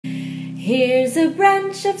Here's a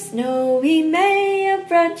branch of snowy May, a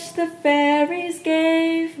branch the fairies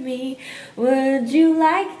gave me. Would you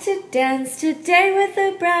like to dance today with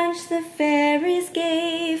the branch the fairies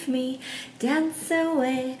gave me? Dance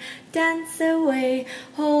away,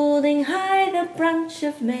 holding high the branch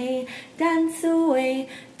of May. Dance away,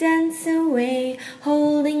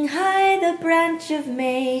 holding high the branch of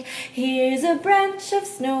May. Here's a branch of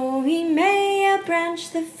snowy May, a branch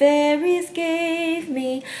the fairies gave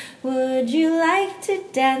me. Would you like to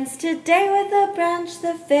dance today with the branch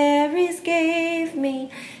the fairies gave me?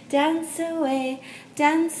 Dance away,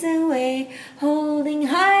 holding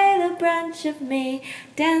high the branch of May.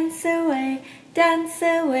 Dance away,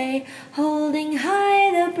 holding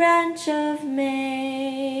high the branch of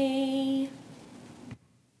May.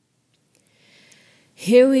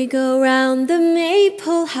 Here we go round the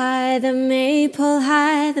maypole high, the maypole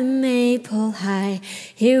high, the maypole high.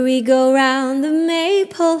 Here we go round the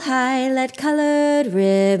maypole high, let colored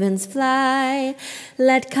ribbons fly,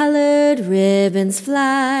 let colored ribbons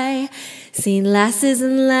fly. Seen lasses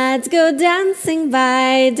and lads go dancing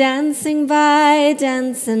by, dancing by,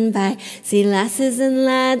 dancing by. See lasses and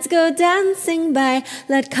lads go dancing by,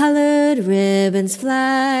 let colored ribbons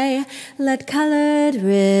fly, let colored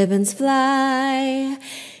ribbons fly.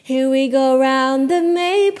 Here we go round the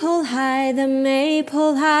maypole high, the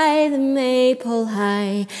maypole high, the maypole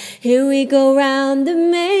high. Here we go round the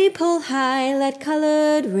maypole high, let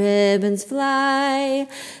colored ribbons fly,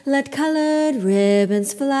 let colored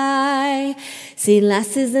ribbons fly. See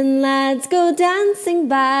lasses and lads go dancing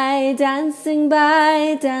by, dancing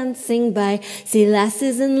by, dancing by. See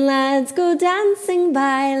lasses and lads go dancing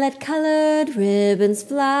by, let colored ribbons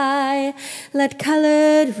fly, let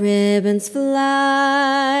colored ribbons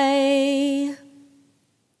fly.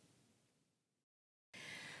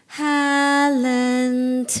 Hal-en-tow,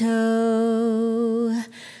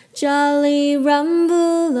 jolly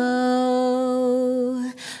rumble-o,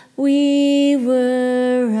 we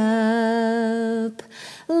were up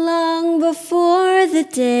long before the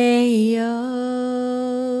day-o,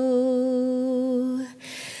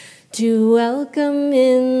 to welcome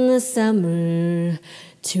in the summer,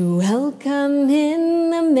 to welcome in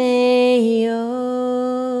the May-o.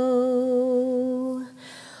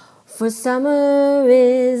 For summer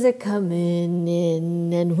is a-comin'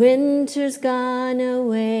 in, and winter's gone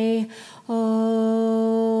away, oh.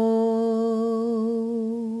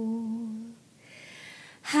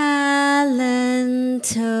 Hal-en-tow,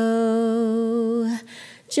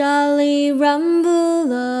 jolly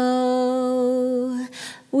rumble-o,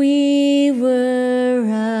 we were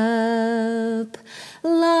up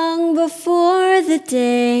long before the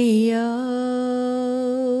day-o,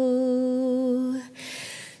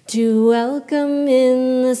 to welcome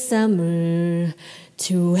in the summer,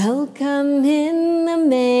 to welcome in the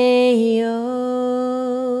May-o.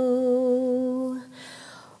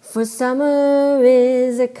 For summer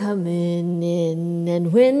is a-comin' in,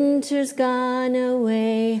 and winter's gone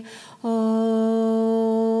away,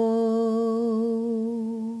 oh.